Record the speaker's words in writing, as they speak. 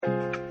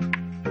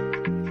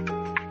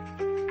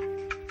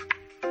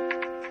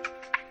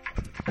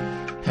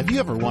Have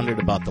you ever wondered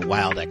about the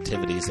wild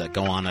activities that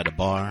go on at a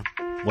bar?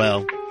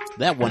 Well,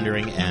 that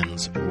wondering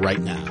ends right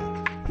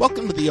now.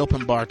 Welcome to the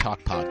Open Bar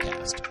Talk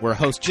podcast, where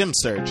host Jim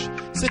Search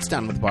sits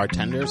down with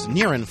bartenders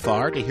near and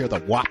far to hear the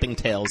whopping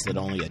tales that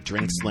only a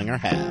drink slinger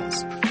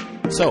has.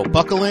 So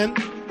buckle in,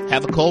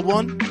 have a cold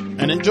one,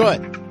 and enjoy.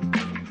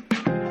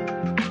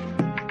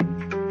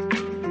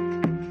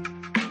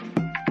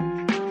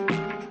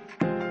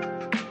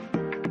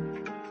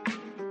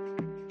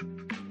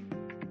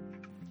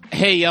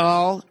 Hey,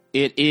 y'all.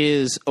 It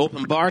is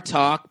Open Bar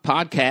Talk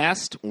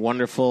podcast.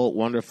 Wonderful,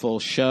 wonderful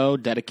show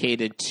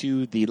dedicated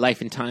to the life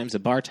and times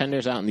of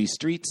bartenders out in these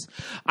streets.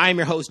 I'm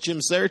your host, Jim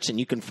Search, and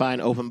you can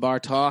find Open Bar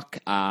Talk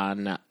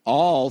on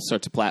all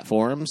sorts of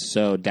platforms.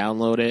 So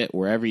download it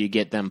wherever you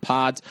get them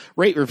pods.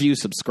 Rate, review,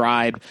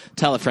 subscribe.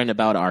 Tell a friend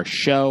about our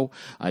show.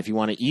 If you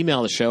want to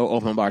email the show,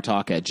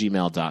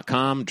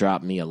 openbartalk@gmail.com.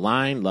 Drop me a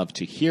line. Love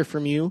to hear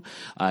from you.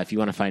 If you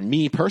want to find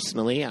me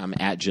personally, I'm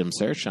at Jim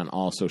Search on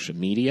all social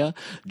media.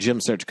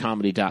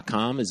 JimSearchComedy.com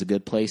is a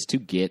good place to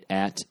get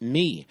at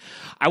me.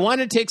 I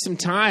want to take some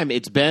time.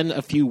 It's been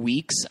a few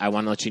weeks. I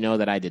want to let you know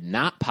that I did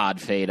not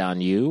pod fade on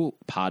you.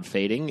 Pod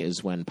fading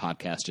is when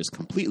podcasts just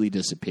completely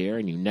disappear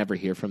and you never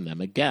hear from them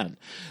again.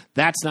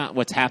 That's not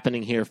what's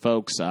happening here,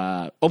 folks.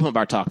 Open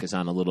Bar Talk is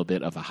on a little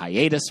bit of a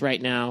hiatus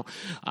right now.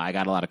 I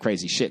got a lot of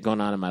crazy shit going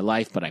on in my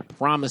life, but I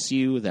promise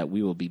you that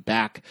we will be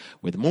back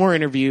with more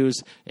interviews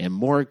and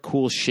more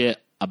cool shit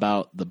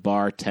about the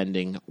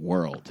bartending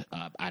world.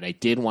 And I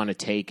did want to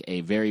take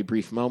a very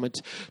brief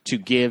moment to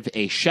give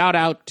a shout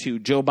out to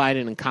Joe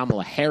Biden and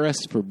Kamala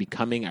Harris for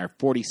becoming our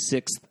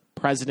 46th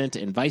president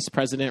and vice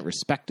president,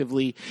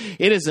 respectively.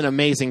 It is an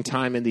amazing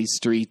time in these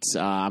streets.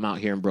 I'm out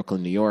here in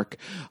Brooklyn, New York.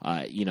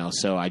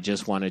 So I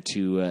just wanted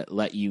to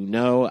let you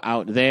know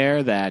out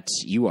there that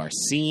you are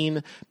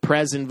seen,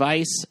 Prez and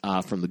Vice,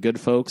 from the good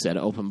folks at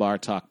Open Bar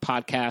Talk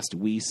Podcast.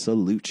 We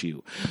salute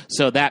you.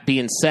 So that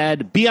being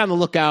said, be on the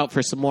lookout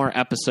for some more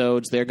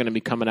episodes. They're going to be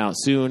coming out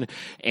soon,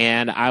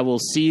 and I will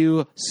see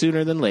you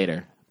sooner than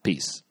later.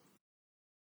 Peace.